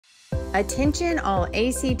Attention all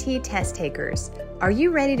ACT test takers. Are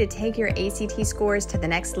you ready to take your ACT scores to the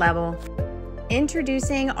next level?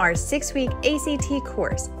 Introducing our 6-week ACT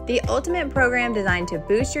course, the ultimate program designed to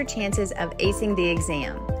boost your chances of acing the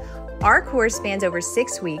exam. Our course spans over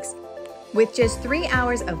 6 weeks. With just 3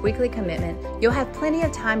 hours of weekly commitment, you'll have plenty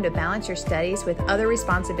of time to balance your studies with other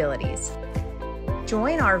responsibilities.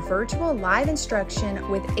 Join our virtual live instruction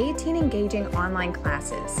with 18 engaging online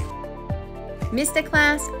classes. Missed a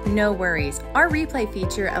class? No worries. Our replay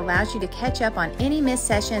feature allows you to catch up on any missed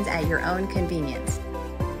sessions at your own convenience.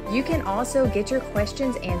 You can also get your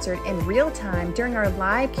questions answered in real time during our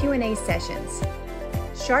live Q&A sessions.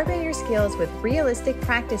 Sharpen your skills with realistic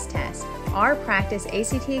practice tests. Our practice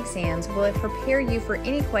ACT exams will prepare you for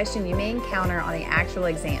any question you may encounter on the actual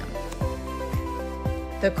exam.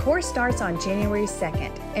 The course starts on January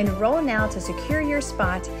 2nd. Enroll now to secure your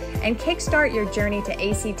spot and kickstart your journey to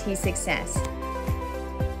ACT success.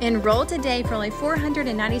 Enroll today for only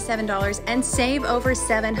 $497 and save over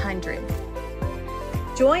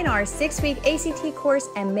 $700. Join our 6-week ACT course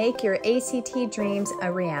and make your ACT dreams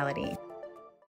a reality.